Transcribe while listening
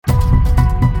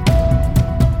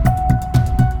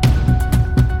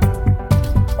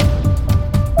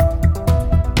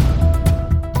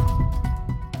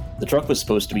truck was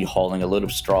supposed to be hauling a load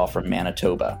of straw from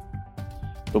Manitoba.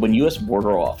 But when U.S.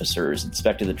 border officers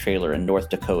inspected the trailer in North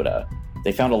Dakota,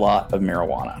 they found a lot of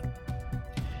marijuana.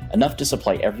 Enough to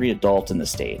supply every adult in the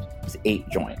state with 8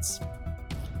 joints.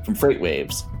 From Freight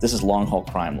Waves, this is Long Haul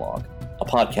Crime Log, a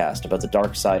podcast about the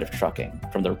dark side of trucking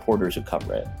from the reporters who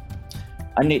cover it.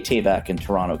 I'm Nate Tabak in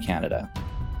Toronto, Canada.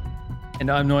 And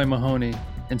I'm Noy Mahoney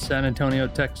in San Antonio,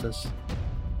 Texas.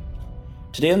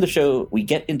 Today on the show, we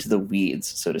get into the weeds,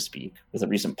 so to speak, with a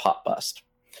recent pot bust.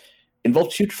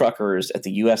 Involved 2 truckers at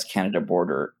the U.S.-Canada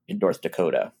border in North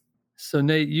Dakota. So,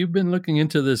 Nate, you've been looking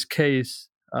into this case,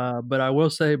 but I will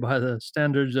say by the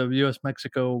standards of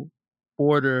U.S.-Mexico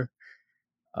border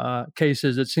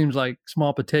cases, it seems like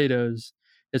small potatoes.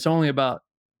 It's only about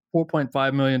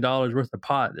 $4.5 million worth of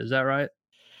pot. Is that right?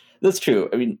 That's true.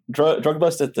 I mean, drug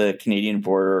busts at the Canadian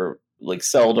border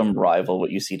seldom rival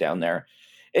what you see down there.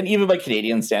 And even by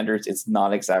Canadian standards, it's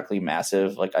not exactly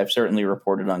massive. I've certainly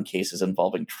reported on cases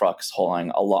involving trucks hauling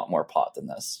a lot more pot than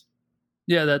this.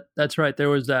 Yeah, that's right. There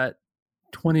was that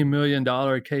 $20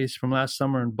 million case from last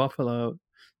summer in Buffalo.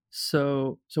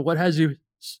 So what has you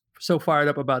so fired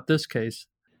up about this case?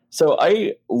 So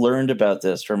I learned about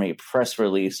this from a press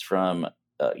release from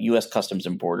U.S. Customs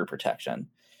and Border Protection.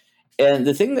 And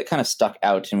the thing that kind of stuck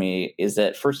out to me is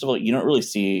that, first of all, you don't really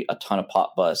see a ton of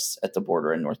pot busts at the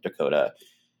border in North Dakota.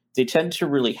 They tend to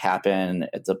really happen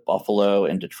at the Buffalo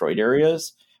and Detroit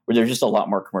areas where there's just a lot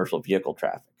more commercial vehicle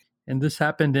traffic. And this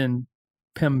happened in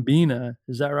Pembina,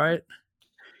 is that right?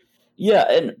 Yeah,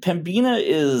 and Pembina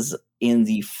is in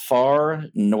the far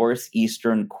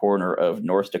northeastern corner of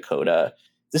North Dakota.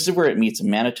 This is where it meets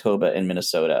Manitoba and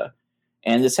Minnesota.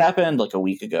 And this happened a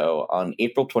week ago on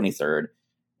April 23rd.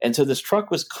 And so this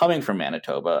truck was coming from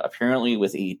Manitoba, apparently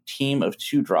with a team of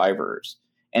 2 drivers.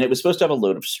 And it was supposed to have a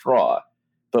load of straw.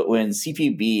 But when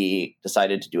CPB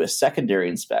decided to do a secondary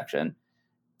inspection,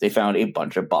 they found a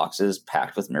bunch of boxes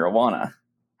packed with marijuana.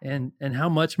 And how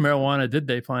much marijuana did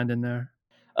they find in there?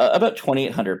 About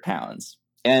 2,800 pounds.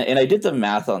 And I did the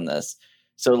math on this.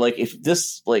 So if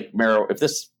this if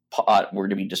this pot were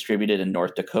to be distributed in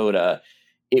North Dakota,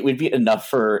 it would be enough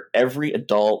for every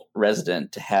adult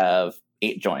resident to have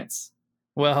 8 joints.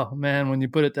 Well, man, when you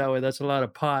put it that way, that's a lot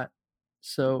of pot.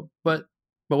 So,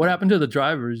 but what happened to the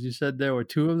drivers? You said there were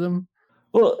 2 of them?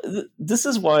 Well, this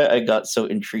is why I got so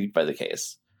intrigued by the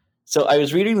case. So I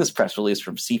was reading this press release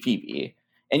from CPB,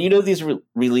 and these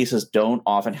releases don't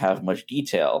often have much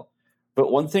detail.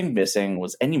 But one thing missing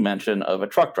was any mention of a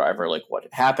truck driver, what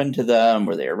had happened to them,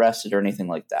 were they arrested or anything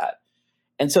like that.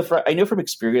 And so I know from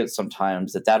experience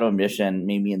sometimes that omission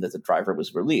may mean that the driver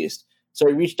was released. So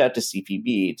I reached out to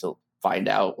CPB to find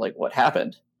out what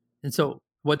happened. And so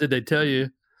what did they tell you?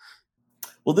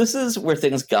 Well, this is where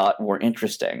things got more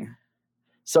interesting.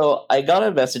 So I got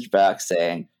a message back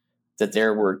saying that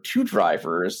there were 2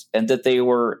 drivers and that they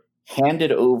were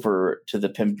handed over to the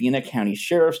Pembina County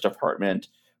Sheriff's Department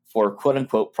for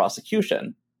quote-unquote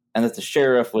prosecution, and that the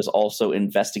sheriff was also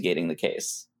investigating the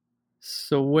case.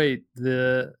 So wait,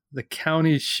 the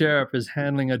county sheriff is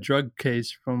handling a drug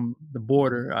case from the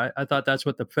border. I thought that's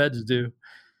what the feds do.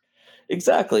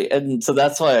 Exactly. And so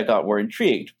that's why I got more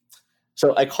intrigued.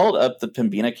 So I called up the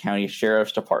Pembina County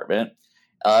Sheriff's Department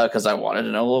because I wanted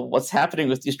to know what's happening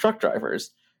with these truck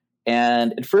drivers.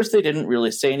 And at first they didn't really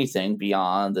say anything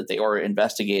beyond that they were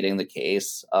investigating the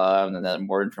case and that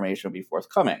more information would be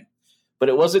forthcoming. But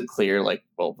it wasn't clear,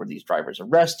 were these drivers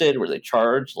arrested? Were they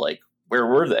charged? Where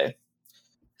were they?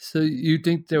 So you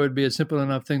think there would be a simple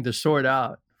enough thing to sort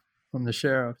out from the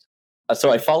sheriff? So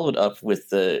I followed up with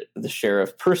the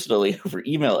sheriff personally over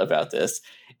email about this,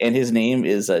 and his name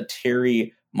is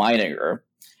Terry Meininger.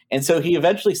 And so he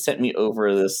eventually sent me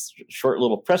over this short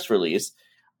little press release,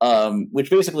 which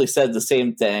basically said the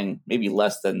same thing, maybe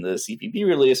less than the CPB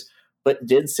release, but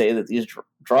did say that these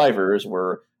drivers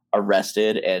were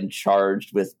arrested and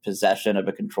charged with possession of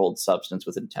a controlled substance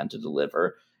with intent to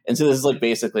deliver. And so this is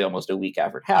basically almost a week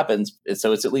after it happens. And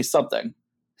so it's at least something.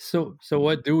 So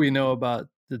what do we know about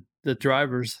the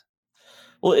drivers?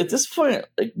 Well, at this point,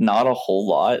 not a whole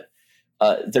lot.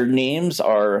 Their names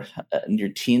are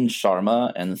Nitin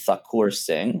Sharma and Thakur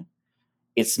Singh.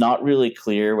 It's not really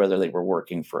clear whether they were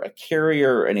working for a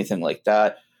carrier or anything like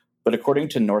that. But according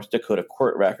to North Dakota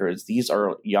court records, these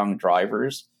are young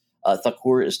drivers.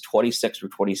 Thakur is 26 or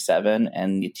 27,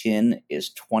 and Nitin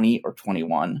is 20 or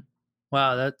 21.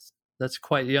 Wow, that's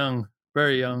quite young,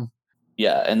 very young.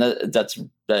 Yeah, and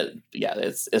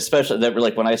it's especially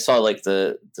that when I saw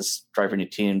this driver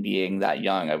Nitin being that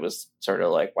young, I was sort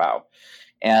of wow.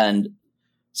 And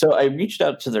so I reached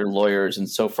out to their lawyers and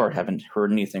so far haven't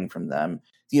heard anything from them.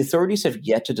 the authorities have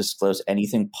yet to disclose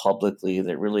anything publicly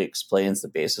that really explains the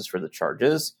basis for the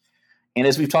charges. And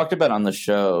as we've talked about on the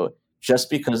show, just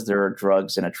because there are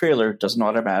drugs in a trailer doesn't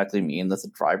automatically mean that the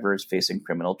driver is facing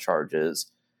criminal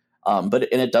charges. And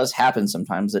it does happen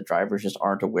sometimes that drivers just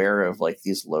aren't aware of like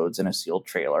these loads in a sealed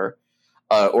trailer,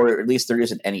 or at least there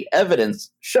isn't any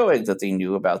evidence showing that they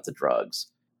knew about the drugs.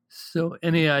 So,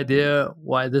 any idea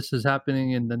why this is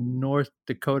happening in the North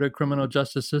Dakota criminal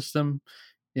justice system?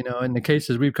 In the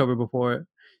cases we've covered before,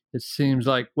 it seems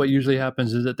like what usually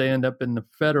happens is that they end up in the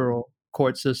federal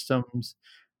court systems,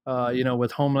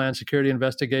 with Homeland Security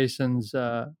investigations,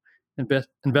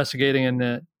 investigating,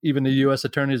 and even the U.S.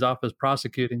 Attorney's Office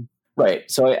prosecuting.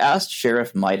 Right. So I asked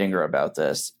Sheriff Meidinger about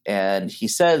this, and he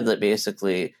said that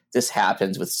basically this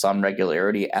happens with some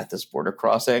regularity at this border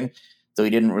crossing, though he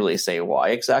didn't really say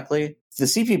why exactly. The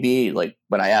CPB, like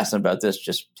when I asked him about this,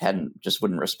 just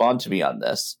wouldn't respond to me on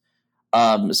this.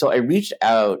 So I reached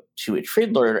out to a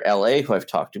trade lawyer in LA who I've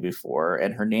talked to before,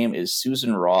 and her name is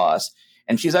Susan Ross,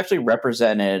 and she's actually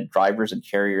represented drivers and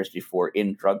carriers before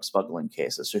in drug smuggling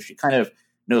cases. So she kind of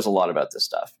knows a lot about this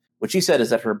stuff. What she said is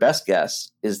that her best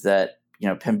guess is that,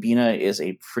 Pembina is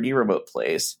a pretty remote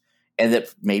place and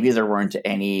that maybe there weren't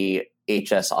any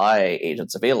HSI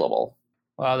agents available.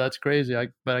 Wow, that's crazy.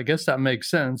 But I guess that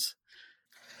makes sense.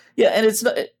 Yeah, and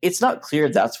it's not clear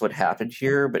that's what happened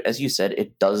here, but as you said,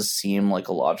 it does seem like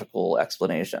a logical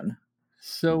explanation.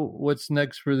 So what's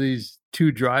next for these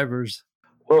two drivers?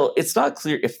 Well, it's not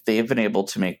clear if they've been able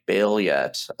to make bail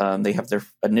yet. They have their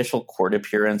initial court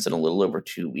appearance in a little over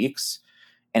 2 weeks.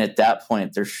 And at that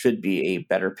point, there should be a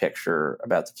better picture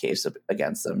about the case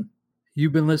against them.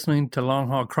 You've been listening to Long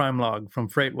Haul Crime Log from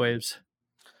FreightWaves.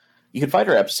 You can find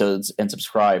our episodes and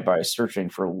subscribe by searching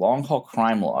for Long Haul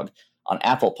Crime Log on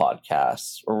Apple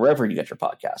Podcasts or wherever you get your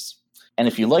podcasts. And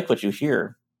if you like what you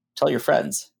hear, tell your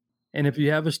friends. And if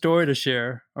you have a story to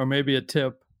share or maybe a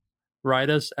tip, write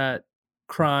us at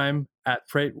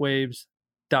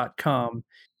crime@freightwaves.com.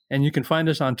 And you can find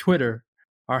us on Twitter.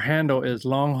 Our handle is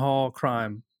Long Haul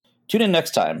Crime. Tune in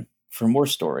next time for more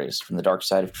stories from the dark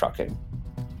side of trucking.